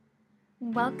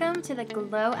Welcome to the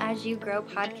Glow As You Grow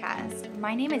podcast.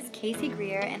 My name is Casey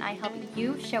Greer, and I help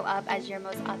you show up as your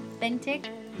most authentic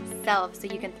self so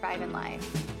you can thrive in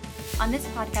life. On this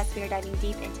podcast, we are diving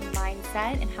deep into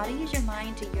mindset and how to use your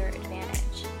mind to your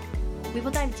advantage. We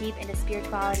will dive deep into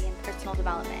spirituality and personal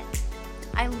development.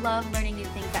 I love learning new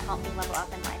things that help me level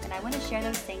up in life, and I want to share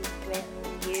those things with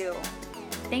you.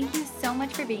 Thank you so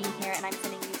much for being here, and I'm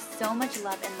sending you so much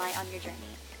love and light on your journey.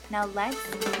 Now let's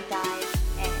dive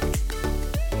in.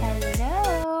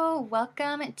 Hello,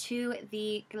 welcome to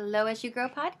the Glow As You Grow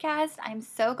podcast. I'm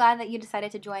so glad that you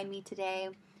decided to join me today.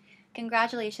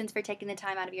 Congratulations for taking the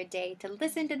time out of your day to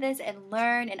listen to this and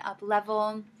learn and up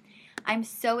level. I'm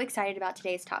so excited about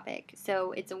today's topic.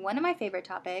 So it's one of my favorite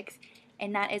topics,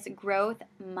 and that is growth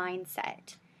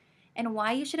mindset and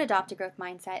why you should adopt a growth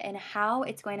mindset and how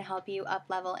it's going to help you up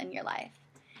level in your life.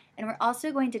 And we're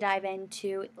also going to dive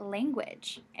into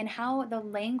language and how the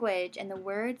language and the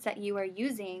words that you are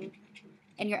using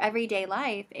in your everyday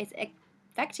life is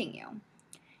affecting you.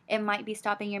 It might be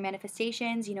stopping your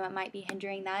manifestations, it might be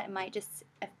hindering that. It might just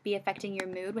be affecting your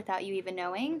mood without you even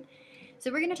knowing.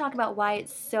 So we're going to talk about why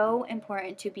it's so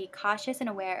important to be cautious and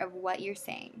aware of what you're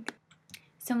saying.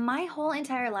 So my whole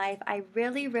entire life, I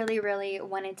really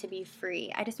wanted to be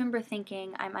free. I just remember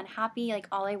thinking, I'm unhappy,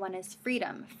 all I want is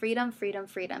freedom. Freedom.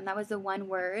 That was the one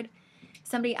word.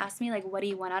 Somebody asked me, what do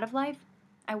you want out of life?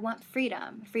 I want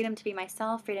freedom. Freedom to be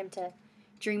myself, freedom to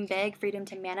dream big, freedom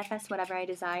to manifest whatever I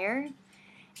desire.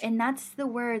 And that's the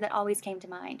word that always came to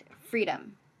mind,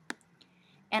 freedom.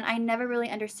 And I never really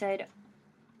understood,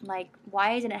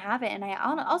 why I didn't have it. And I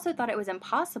also thought it was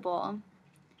impossible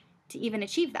to even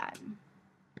achieve that.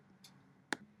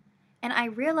 And I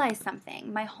realized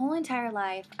something. My whole entire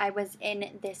life, I was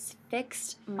in this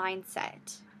fixed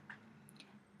mindset.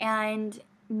 And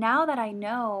now that I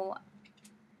know,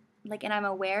 and I'm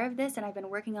aware of this, and I've been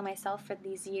working on myself for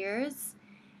these years,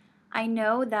 I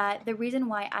know that the reason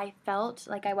why I felt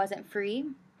like I wasn't free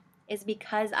is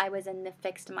because I was in the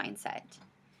fixed mindset.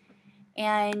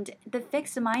 And the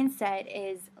fixed mindset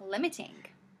is limiting.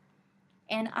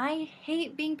 And I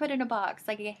hate being put in a box.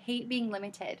 I hate being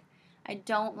limited. I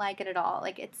don't like it at all.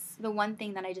 It's the one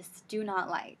thing that I just do not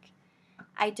like.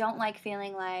 I don't like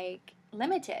feeling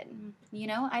limited.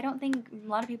 I don't think a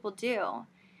lot of people do.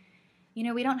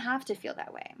 We don't have to feel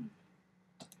that way.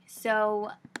 So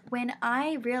when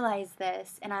I realized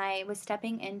this and I was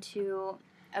stepping into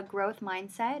a growth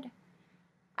mindset,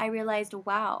 I realized,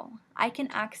 wow, I can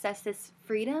access this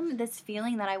freedom, this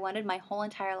feeling that I wanted my whole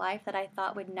entire life that I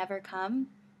thought would never come.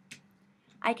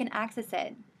 I can access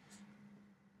it.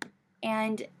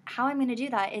 And how I'm going to do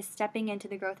that is stepping into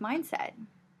the growth mindset.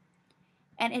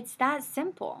 And it's that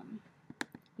simple.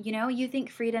 You think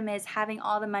freedom is having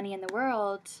all the money in the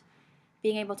world,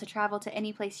 being able to travel to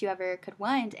any place you ever could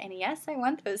want. And yes, I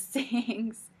want those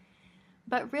things.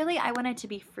 But really, I wanted to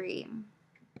be free.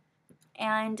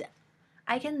 And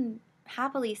I can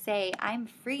happily say I'm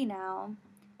free now.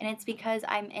 And it's because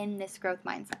I'm in this growth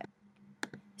mindset.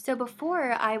 So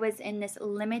before, I was in this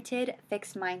limited,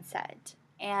 fixed mindset.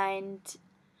 And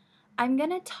I'm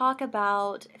going to talk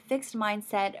about fixed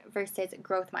mindset versus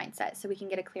growth mindset so we can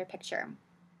get a clear picture.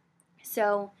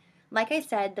 So, like I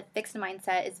said, the fixed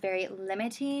mindset is very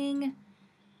limiting.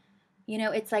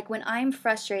 It's when I'm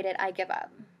frustrated, I give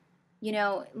up.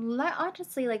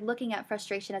 Honestly, looking at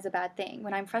frustration as a bad thing.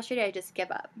 When I'm frustrated, I just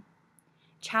give up.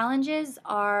 Challenges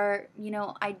are,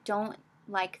 I don't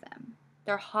like them.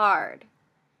 They're hard.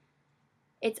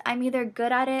 I'm either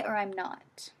good at it or I'm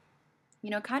not.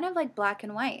 Kind of like black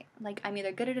and white. I'm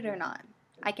either good at it or not.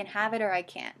 I can have it or I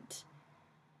can't.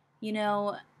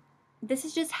 This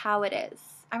is just how it is.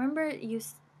 I remember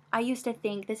I used to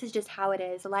think this is just how it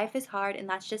is. Life is hard and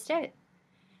that's just it.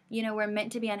 We're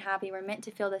meant to be unhappy. We're meant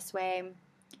to feel this way.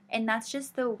 And that's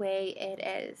just the way it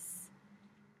is.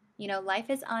 Life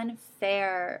is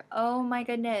unfair. Oh my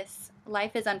goodness.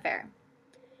 Life is unfair.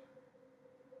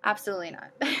 Absolutely not.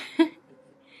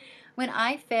 When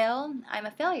I fail, I'm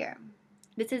a failure.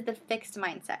 This is the fixed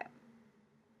mindset.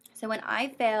 So when I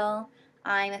fail,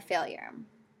 I'm a failure.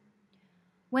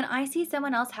 When I see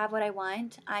someone else have what I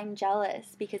want, I'm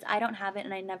jealous because I don't have it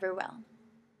and I never will.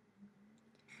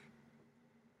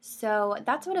 So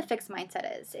that's what a fixed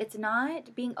mindset is. It's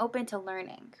not being open to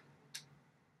learning.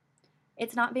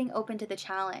 It's not being open to the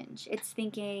challenge. It's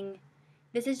thinking,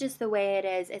 this is just the way it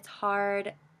is. It's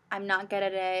hard. I'm not good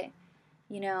at it.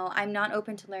 I'm not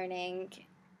open to learning.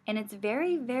 And it's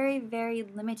very, very, very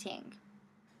limiting.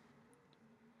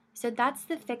 So that's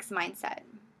the fixed mindset.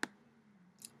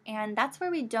 And that's where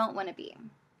we don't want to be.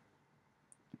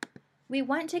 We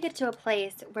want to get to a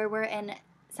place where we're in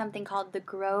something called the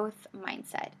growth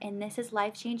mindset. And this is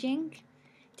life-changing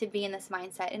to be in this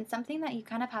mindset. And it's something that you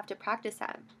kind of have to practice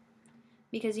at.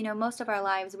 Because, most of our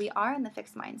lives we are in the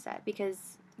fixed mindset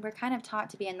because we're kind of taught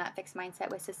to be in that fixed mindset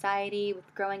with society,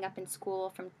 with growing up in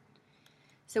school.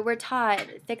 So we're taught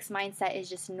fixed mindset is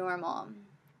just normal.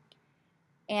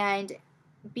 And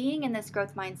being in this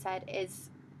growth mindset is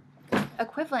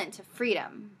equivalent to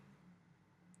freedom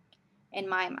in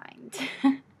my mind.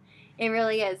 It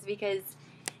really is, because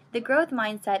the growth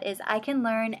mindset is I can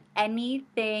learn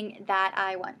anything that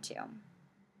I want to.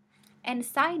 And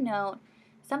side note,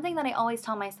 something that I always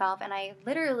tell myself, and I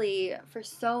literally, for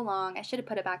so long, I should have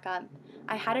put it back up.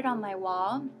 I had it on my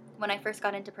wall when I first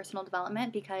got into personal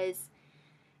development because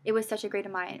it was such a great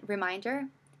reminder.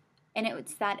 And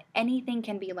it's that anything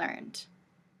can be learned.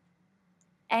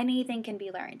 Anything can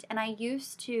be learned. And I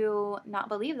used to not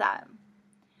believe that.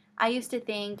 I used to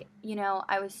think,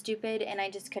 I was stupid and I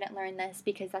just couldn't learn this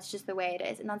because that's just the way it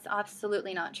is. And that's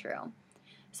absolutely not true.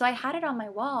 So I had it on my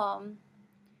wall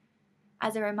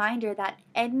as a reminder that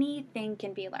anything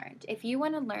can be learned. If you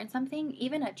want to learn something,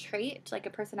 even a trait, like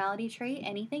a personality trait,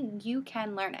 anything, you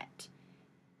can learn it.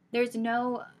 There's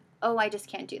no, oh, I just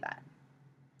can't do that.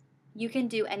 You can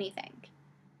do anything.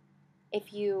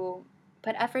 If you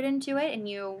put effort into it and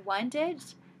you want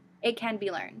it, it can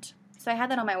be learned. So I had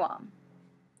that on my wall.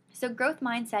 So growth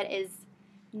mindset is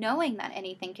knowing that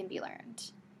anything can be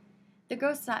learned. The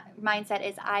growth mindset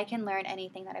is I can learn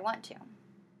anything that I want to.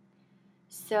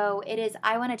 So it is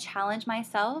I want to challenge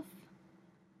myself.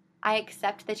 I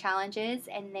accept the challenges,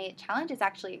 and the challenges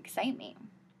actually excite me.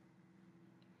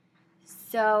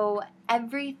 So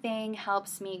everything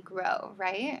helps me grow,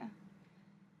 right?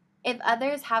 If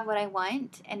others have what I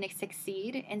want and they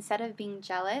succeed, instead of being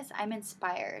jealous, I'm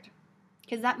inspired.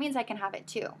 Because that means I can have it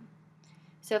too.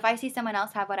 So if I see someone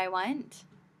else have what I want,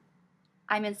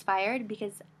 I'm inspired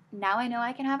because now I know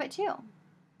I can have it too.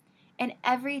 And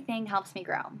everything helps me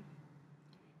grow.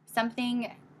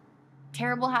 Something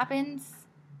terrible happens,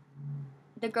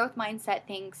 the growth mindset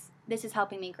thinks, this is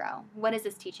helping me grow. What is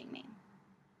this teaching me?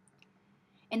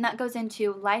 And that goes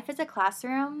into life as a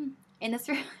classroom. And this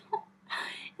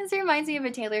reminds me of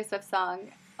a Taylor Swift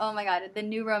song. Oh my God, The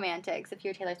New Romantics, if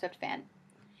you're a Taylor Swift fan.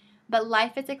 But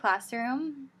life is a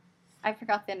classroom. I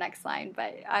forgot the next line,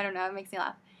 but I don't know, it makes me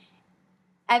laugh.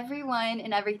 Everyone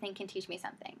and everything can teach me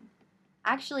something.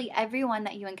 Actually, everyone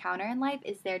that you encounter in life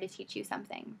is there to teach you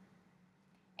something.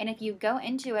 And if you go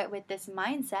into it with this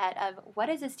mindset of, what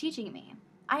is this teaching me?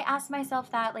 I ask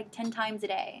myself that like 10 times a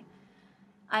day.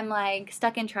 I'm like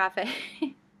stuck in traffic.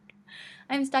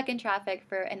 I'm stuck in traffic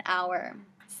for an hour,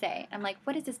 say. I'm like,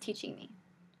 what is this teaching me?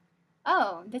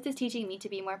 Oh, this is teaching me to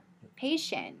be more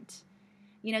patient.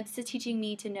 This is teaching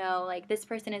me to know, like, this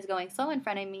person is going slow in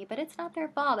front of me, but it's not their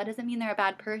fault. That doesn't mean they're a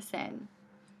bad person.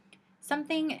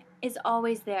 Something is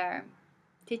always there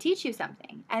to teach you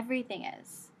something. Everything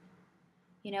is.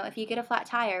 If you get a flat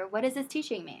tire, what is this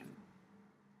teaching me?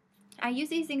 I use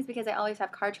these things because I always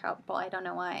have car trouble. I don't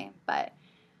know why, but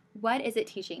what is it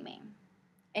teaching me?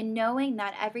 And knowing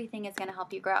that everything is going to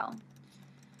help you grow.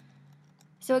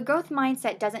 So a growth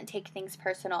mindset doesn't take things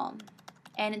personal.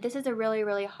 And this is a really,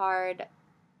 really hard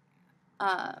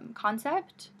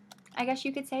concept, I guess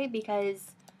you could say,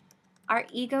 because our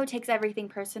ego takes everything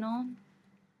personal.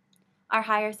 Our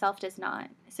higher self does not.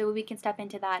 So we can step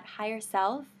into that higher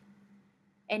self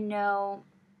and know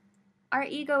our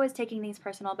ego is taking things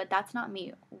personal, but that's not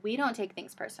me. We don't take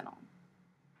things personal,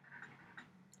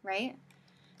 right?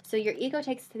 So your ego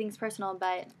takes things personal,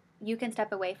 but you can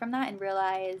step away from that and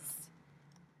realize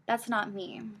that's not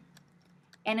me.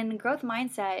 And in the growth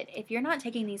mindset, if you're not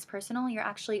taking these personal, you're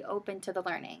actually open to the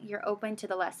learning. You're open to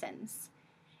the lessons.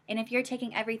 And if you're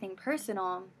taking everything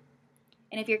personal,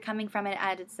 and if you're coming from it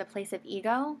as a place of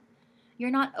ego,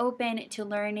 you're not open to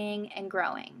learning and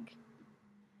growing.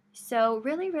 So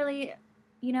really, really,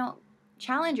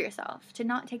 challenge yourself to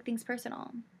not take things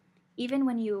personal. Even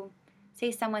when you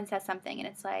say someone says something and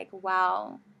it's like,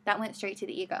 wow, that went straight to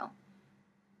the ego.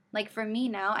 Like for me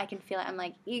now, I can feel it. I'm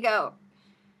like, ego.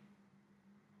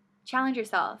 Challenge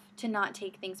yourself to not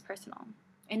take things personal.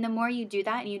 And the more you do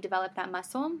that and you develop that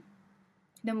muscle,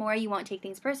 the more you won't take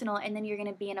things personal, and then you're going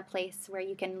to be in a place where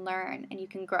you can learn and you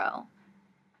can grow.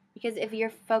 Because if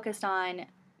you're focused on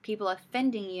people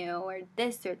offending you or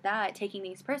this or that, taking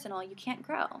things personal, you can't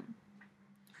grow.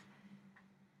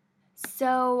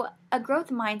 So a growth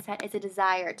mindset is a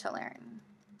desire to learn.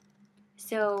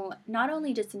 So not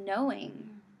only just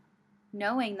knowing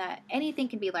that anything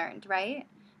can be learned, right?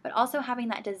 But also having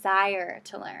that desire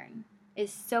to learn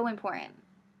is so important.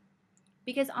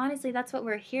 Because honestly, that's what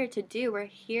we're here to do. We're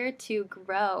here to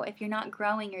grow. If you're not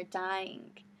growing, you're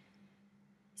dying.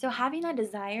 So having that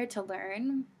desire to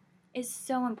learn is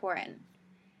so important.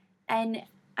 And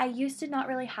I used to not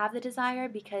really have the desire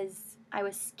because I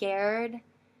was scared.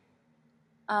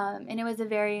 And it was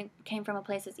came from a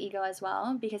place of ego as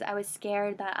well, because I was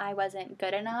scared that I wasn't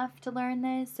good enough to learn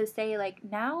this. So say like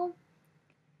now,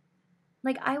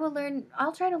 like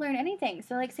I'll try to learn anything.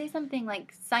 So like say something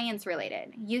like science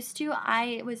related. Used to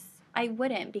I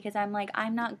wouldn't, because I'm like,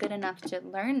 I'm not good enough to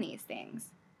learn these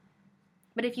things.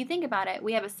 But if you think about it,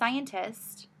 we have a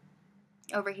scientist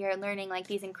over here learning like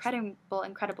these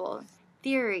incredible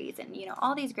theories and,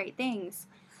 all these great things.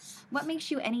 What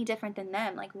makes you any different than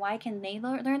them? Like, why can they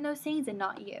learn those things and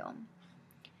not you?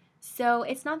 So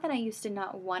it's not that I used to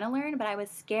not want to learn, but I was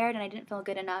scared and I didn't feel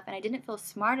good enough and I didn't feel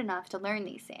smart enough to learn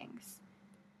these things.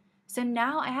 So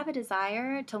now I have a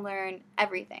desire to learn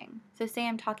everything. So say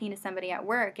I'm talking to somebody at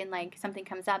work and like something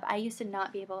comes up, I used to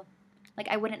not be able, like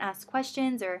I wouldn't ask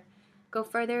questions or go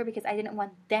further because I didn't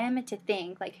want them to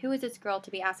think like, who is this girl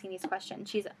to be asking these questions?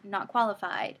 She's not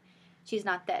qualified. She's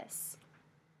not this.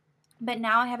 But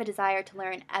now I have a desire to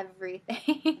learn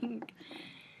everything.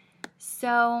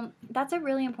 So that's a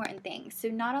really important thing. So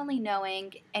not only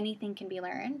knowing anything can be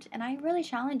learned, and I really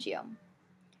challenge you,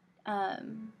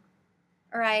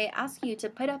 or I ask you to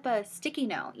put up a sticky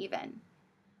note even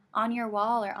on your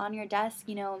wall or on your desk,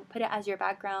 put it as your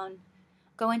background.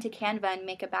 Go into Canva and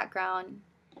make a background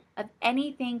of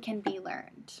anything can be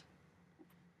learned.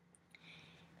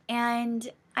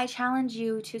 And I challenge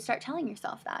you to start telling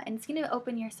yourself that. And it's going to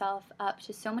open yourself up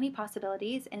to so many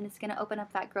possibilities, and it's going to open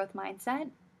up that growth mindset.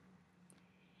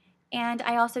 And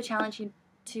I also challenge you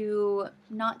to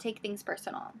not take things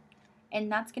personal.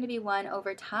 And that's going to be one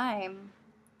over time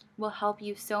will help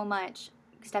you so much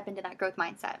step into that growth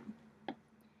mindset.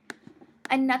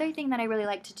 Another thing that I really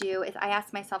like to do is I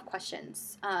ask myself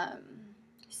questions.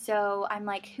 So I'm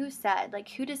like, who said, like,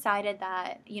 who decided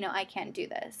that, I can't do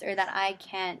this or that I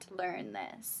can't learn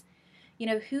this?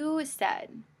 Who said,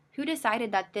 who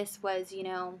decided that this was,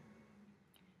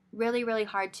 really, really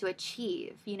hard to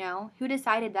achieve? Who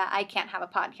decided that I can't have a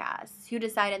podcast? Who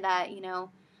decided that,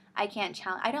 I can't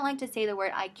challenge? I don't like to say the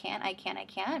word I can't.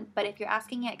 But if you're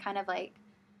asking it kind of like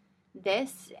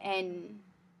this and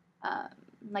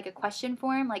like a question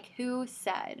form, like who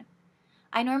said?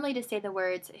 I normally just say the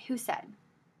words, who said?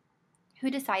 Who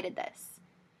decided this?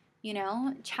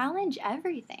 Challenge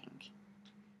everything.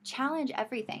 Challenge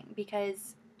everything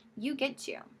because you get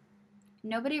to.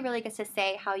 Nobody really gets to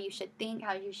say how you should think,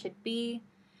 how you should be.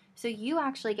 So you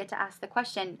actually get to ask the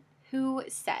question, who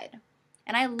said?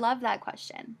 And I love that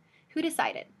question. Who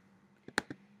decided?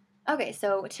 Okay,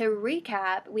 so to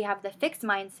recap, we have the fixed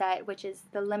mindset, which is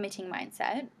the limiting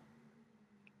mindset.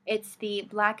 It's the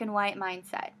black and white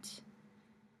mindset.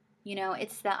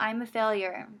 It's the I'm a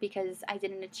failure because I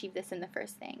didn't achieve this in the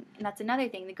first thing. And that's another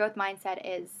thing. The growth mindset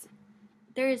is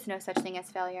there is no such thing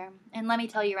as failure. And let me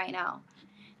tell you right now,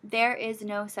 there is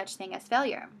no such thing as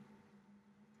failure.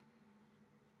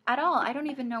 At all. I don't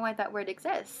even know why that word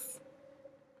exists.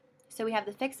 So we have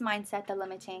the fixed mindset, the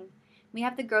limiting. We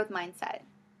have the growth mindset,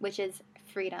 which is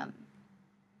freedom.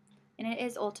 And it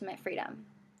is ultimate freedom.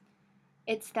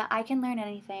 It's that I can learn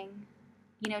anything.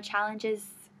 Challenges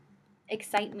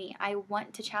excite me. I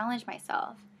want to challenge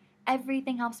myself.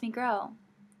 Everything helps me grow.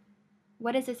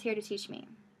 What is this here to teach me?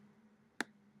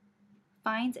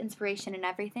 Finds inspiration in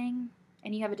everything,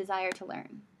 and you have a desire to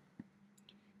learn.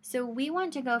 So we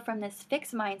want to go from this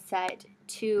fixed mindset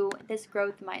to this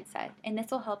growth mindset, and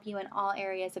this will help you in all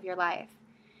areas of your life,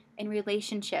 in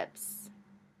relationships,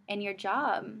 in your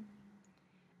job.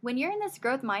 When you're in this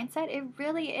growth mindset, it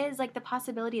really is like the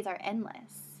possibilities are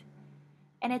endless.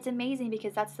 And it's amazing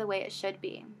because that's the way it should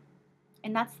be.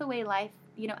 And that's the way life,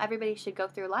 everybody should go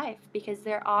through life because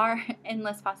there are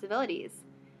endless possibilities.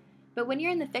 But when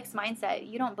you're in the fixed mindset,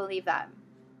 you don't believe that.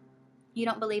 You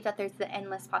don't believe that there's the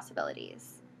endless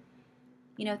possibilities.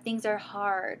 Things are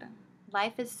hard.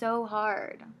 Life is so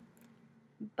hard.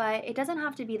 But it doesn't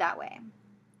have to be that way.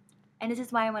 And this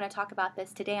is why I want to talk about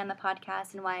this today on the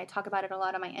podcast and why I talk about it a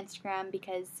lot on my Instagram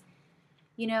because,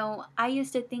 I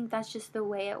used to think that's just the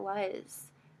way it was.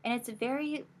 And it's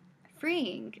very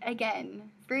freeing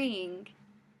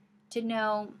to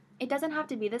know it doesn't have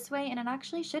to be this way and it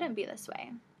actually shouldn't be this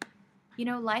way.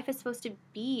 Life is supposed to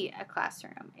be a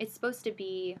classroom. It's supposed to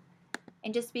be,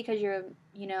 and just because you're,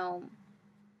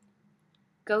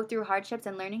 go through hardships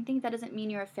and learning things, that doesn't mean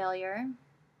you're a failure.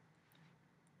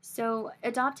 So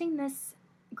adopting this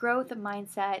growth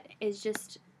mindset is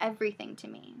just everything to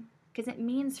me because it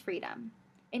means freedom.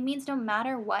 It means no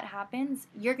matter what happens,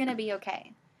 you're going to be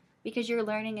okay. because you're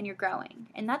learning and you're growing.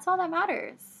 And that's all that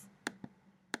matters.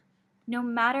 No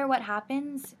matter what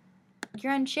happens,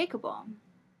 you're unshakable.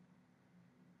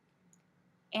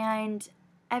 And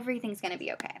everything's going to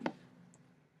be okay.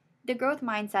 The growth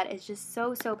mindset is just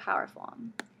so, so powerful.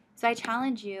 So I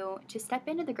challenge you to step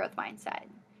into the growth mindset.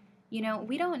 You know,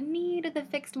 we don't need the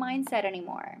fixed mindset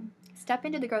anymore. Step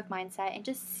into the growth mindset and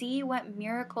just see what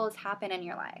miracles happen in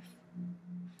your life.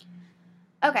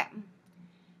 Okay,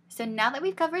 so now that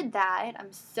we've covered that,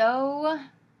 I'm so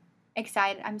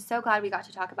excited. I'm so glad we got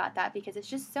to talk about that because it's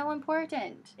just so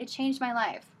important. It changed my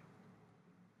life.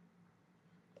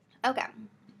 Okay,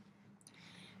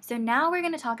 so now we're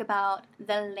going to talk about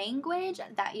the language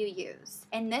that you use.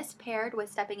 And this paired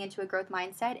with stepping into a growth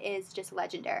mindset is just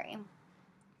legendary.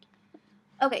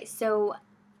 Okay, so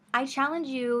I challenge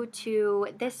you to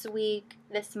this week,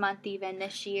 this month even,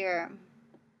 this year,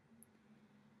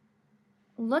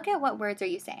 look at what words are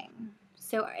you saying.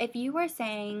 So if you were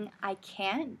saying, I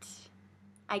can't,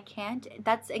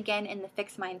 that's again in the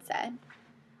fixed mindset.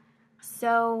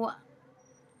 So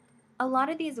a lot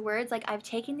of these words, like I've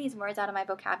taken these words out of my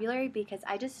vocabulary because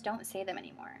I just don't say them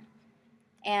anymore.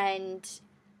 And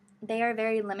they are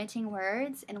very limiting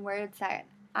words and words that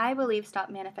I believe stop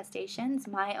manifestations,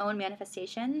 my own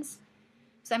manifestations.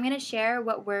 So I'm going to share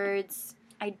what words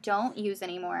I don't use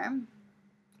anymore,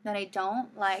 that I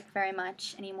don't like very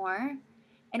much anymore,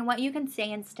 and what you can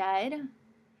say instead,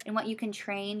 and what you can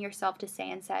train yourself to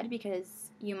say instead,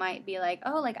 because you might be like,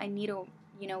 oh, like I need to,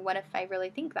 what if I really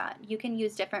think that? You can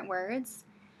use different words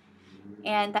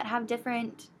and that have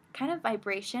different kind of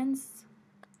vibrations,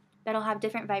 that'll have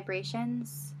different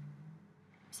vibrations.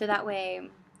 So that way,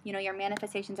 your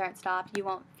manifestations aren't stopped. You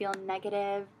won't feel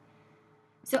negative.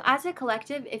 So as a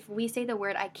collective, if we say the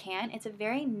word I can't, it's a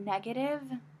very negative,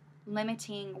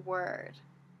 limiting word.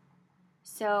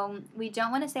 So we don't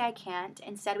want to say I can't.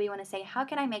 Instead, we want to say, how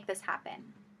can I make this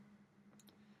happen?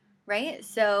 Right?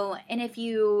 So, and if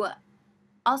you,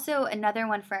 also another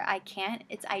one for I can't,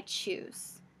 it's I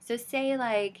choose. So say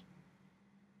like,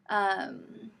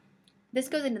 this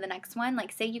goes into the next one.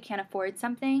 Like say you can't afford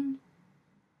something.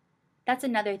 That's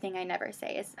another thing I never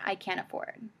say is I can't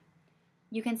afford.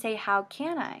 You can say, how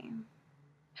can I?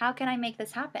 How can I make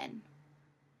this happen?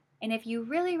 And if you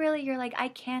really, you're like, I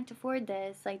can't afford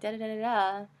this, like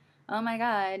da-da-da-da-da, oh my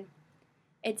God,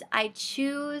 it's I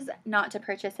choose not to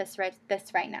purchase this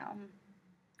right now.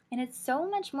 And it's so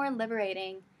much more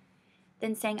liberating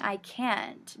than saying I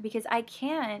can't, because I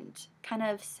can't kind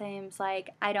of seems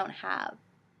like I don't have,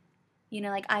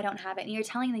 like I don't have it. And you're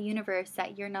telling the universe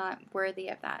that you're not worthy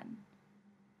of that.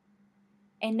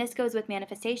 And this goes with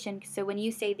manifestation. So when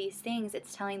you say these things,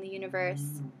 it's telling the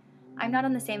universe, I'm not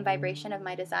on the same vibration of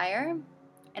my desire,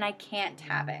 and I can't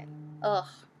have it. Ugh.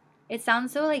 It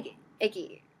sounds so like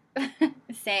icky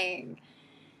saying.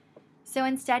 So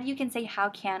instead you can say, how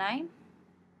can I?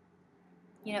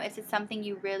 If it's something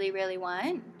you really, really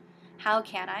want, how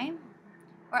can I?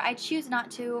 Or I choose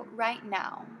not to right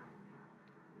now.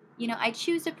 I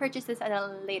choose to purchase this at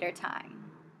a later time.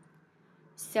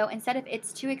 So instead of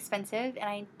it's too expensive, and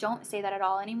I don't say that at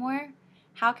all anymore,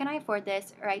 how can I afford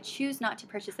this? Or I choose not to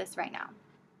purchase this right now.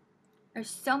 Or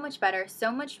so much better,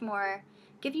 so much more,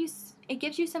 it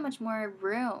gives you so much more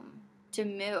room to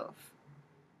move.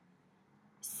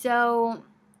 So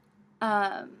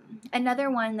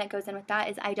another one that goes in with that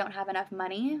is I don't have enough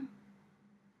money.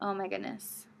 Oh my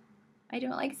goodness. I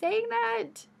don't like saying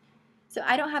that. So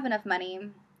I don't have enough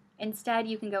money. Instead,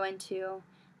 you can go into,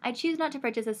 I choose not to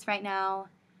purchase this right now.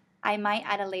 I might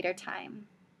at a later time.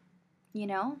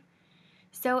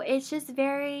 So it's just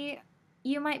very,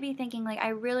 you might be thinking like, I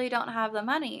really don't have the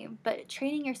money. But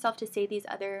training yourself to say these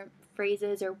other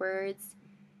phrases or words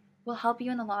will help you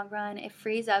in the long run. It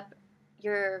frees up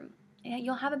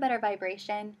you'll have a better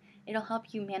vibration. It'll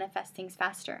help you manifest things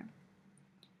faster.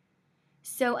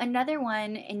 So another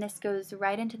one, and this goes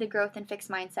right into the growth and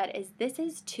fixed mindset, is this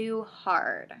is too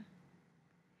hard.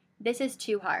 This is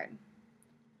too hard.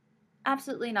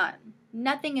 Absolutely not.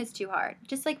 Nothing is too hard.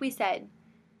 Just like we said,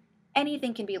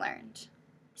 anything can be learned.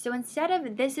 So instead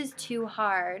of this is too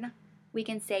hard, we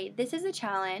can say this is a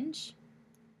challenge.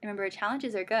 Remember,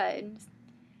 challenges are good.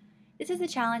 This is a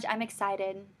challenge I'm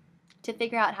excited to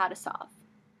figure out how to solve.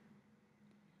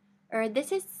 Or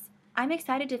I'm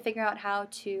excited to figure out how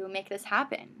to make this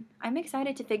happen. I'm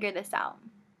excited to figure this out.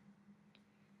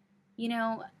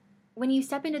 When you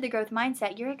step into the growth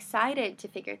mindset, you're excited to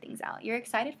figure things out. You're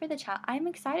excited for the challenge. I'm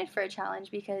excited for a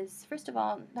challenge because, first of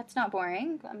all, that's not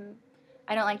boring.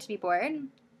 I don't like to be bored.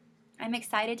 I'm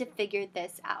excited to figure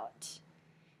this out.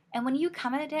 And when you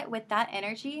come at it with that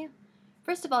energy,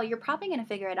 first of all, you're probably going to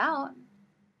figure it out.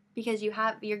 because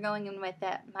you're going in with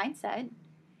that mindset,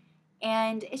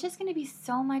 and it's just going to be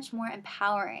so much more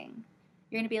empowering.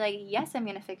 You're going to be like, yes, I'm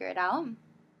going to figure it out.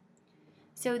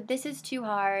 So this is too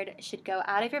hard should go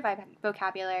out of your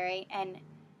vocabulary, and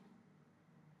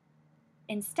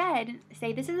instead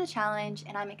say, this is a challenge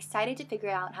and I'm excited to figure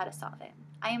out how to solve it.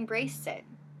 I embrace it.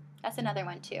 That's another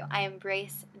one too. I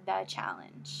embrace the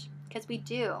challenge, because we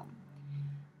do.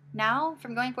 Now,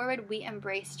 from going forward, we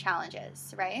embrace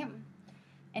challenges, right?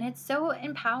 And it's so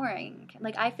empowering.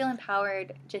 Like, I feel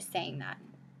empowered just saying that.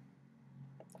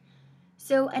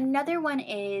 So another one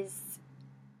is,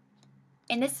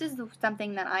 and this is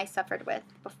something that I suffered with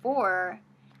before,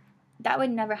 that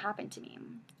would never happen to me.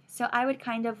 So I would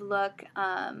kind of look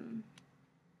on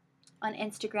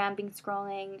Instagram, being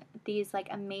scrolling these like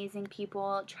amazing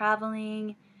people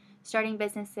traveling, starting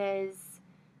businesses,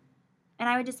 and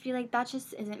I would just be like, that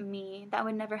just isn't me. That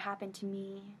would never happen to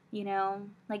me, you know?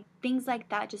 Like, things like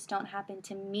that just don't happen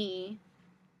to me.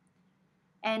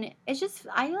 And it's just,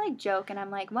 I like joke and I'm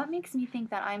like, what makes me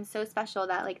think that I'm so special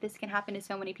that like this can happen to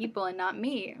so many people and not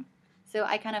me? So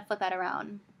I kind of flip that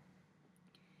around.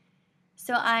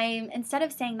 So instead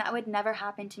of saying that would never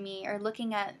happen to me, or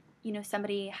looking at,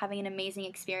 somebody having an amazing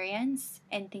experience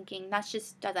and thinking that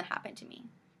just doesn't happen to me.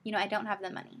 I don't have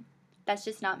the money. That's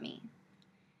just not me.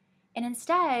 And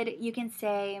instead, you can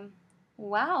say,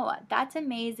 wow, that's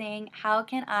amazing. How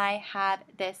can I have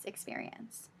this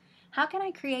experience? How can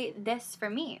I create this for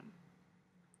me?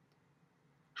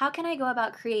 How can I go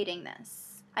about creating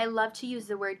this? I love to use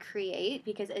the word create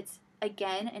because it's,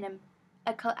 again,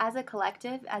 as a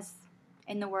collective, as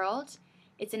in the world,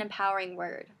 it's an empowering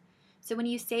word. So when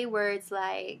you say words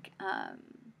like,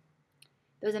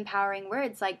 those empowering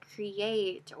words like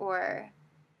create or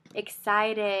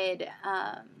excited,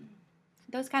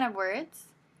 those kind of words,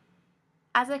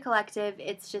 as a collective,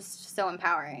 it's just so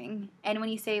empowering. And when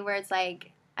you say words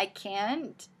like I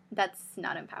can't, that's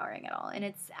not empowering at all. And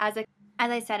it's, as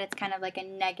I said, it's kind of like a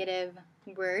negative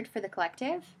word for the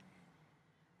collective.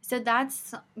 So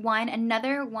that's one.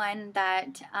 Another one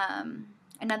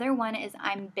is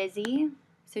I'm busy.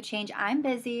 So change I'm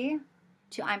busy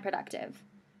to I'm productive.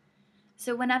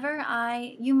 So whenever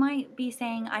you might be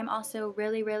saying I'm also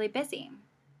really, really busy,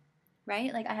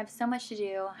 right? Like, I have so much to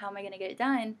do. How am I going to get it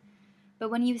done? But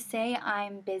when you say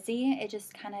I'm busy, it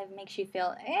just kind of makes you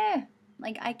feel,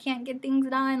 like I can't get things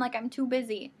done, like I'm too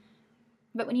busy.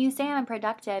 But when you say I'm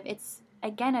productive, it's,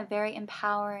 again, a very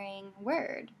empowering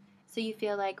word. So you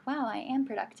feel like, wow, I am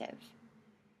productive.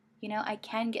 I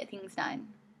can get things done.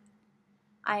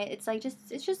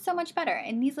 It's just so much better.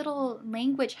 And these little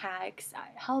language hacks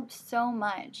help so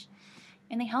much.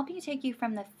 And they help you take you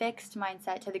from the fixed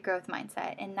mindset to the growth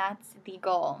mindset. And that's the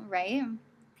goal, right?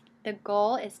 The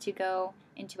goal is to go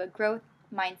into a growth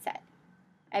mindset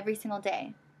every single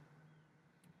day.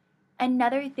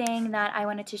 Another thing that I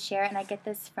wanted to share, and I get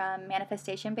this from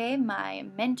Manifestation Babe, my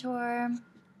mentor.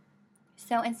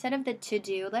 So instead of the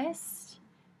to-do list,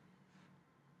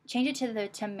 change it to the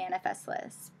to manifest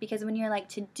list. Because when you're like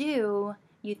to do,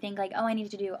 you think like, oh, I need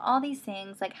to do all these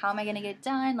things. Like, how am I going to get it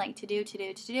done? Like, to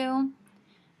do.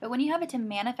 But when you have a to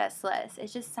manifest list, it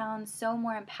just sounds so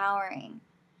more empowering.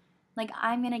 Like,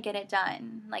 I'm going to get it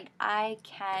done. Like, I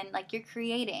can, like, you're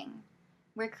creating.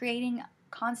 We're creating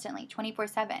constantly,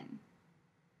 24/7.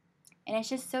 And it's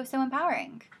just so, so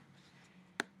empowering.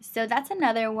 So that's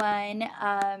another one.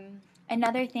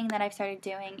 Another thing that I've started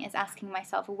doing is asking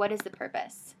myself, what is the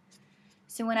purpose?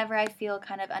 So whenever I feel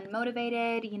kind of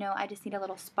unmotivated, I just need a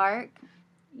little spark,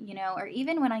 or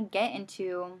even when I get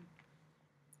into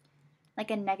like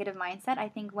a negative mindset, I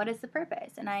think, what is the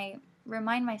purpose? And I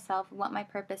remind myself what my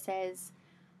purpose is,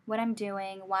 what I'm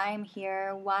doing, why I'm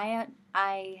here, why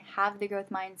I have the growth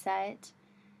mindset.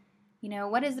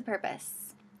 What is the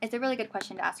purpose? It's a really good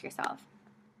question to ask yourself.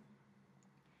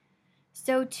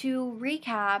 So to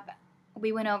recap,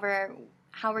 we went over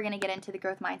how we're going to get into the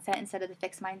growth mindset instead of the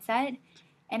fixed mindset,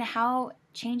 and how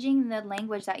changing the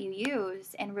language that you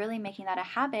use and really making that a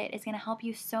habit is going to help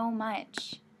you so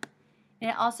much.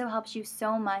 And it also helps you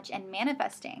so much in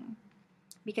manifesting,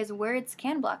 because words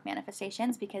can block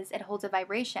manifestations because it holds a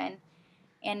vibration.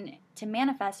 And to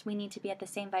manifest, we need to be at the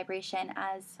same vibration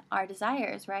as our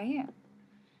desires, right?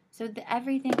 So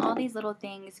everything, all these little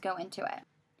things go into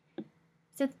it.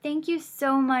 So thank you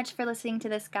so much for listening to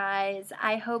this, guys.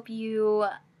 I hope you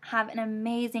have an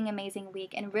amazing, amazing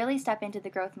week and really step into the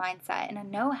growth mindset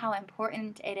and know how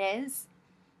important it is.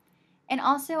 And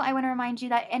also, I want to remind you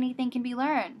that anything can be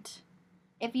learned.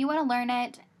 If you want to learn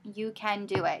it, you can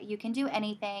do it. You can do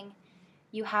anything.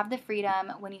 You have the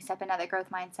freedom when you step into the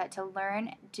growth mindset to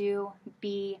learn, do,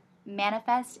 be,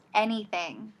 manifest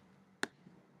anything.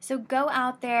 So go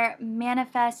out there,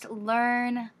 manifest,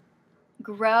 learn,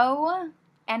 grow,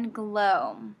 and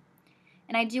glow.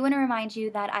 And I do want to remind you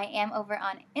that I am over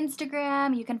on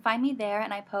Instagram. You can find me there,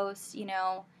 and I post,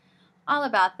 all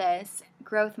about this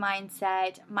growth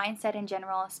mindset, mindset in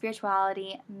general,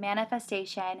 spirituality,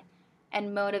 manifestation,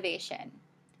 and motivation.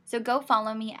 So go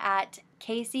follow me at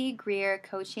Casey Greer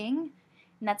Coaching,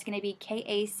 and that's going to be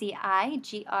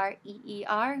KACIGREER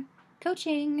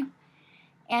Coaching.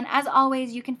 And as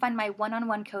always, you can find my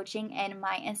one-on-one coaching in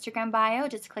my Instagram bio.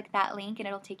 Just click that link and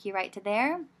it'll take you right to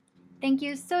there. Thank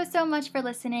you so, so much for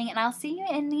listening, and I'll see you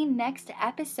in the next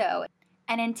episode.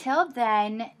 And until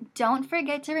then, don't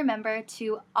forget to remember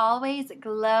to always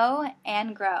glow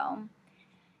and grow.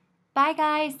 Bye,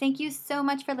 guys. Thank you so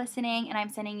much for listening, and I'm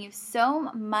sending you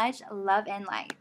so much love and light.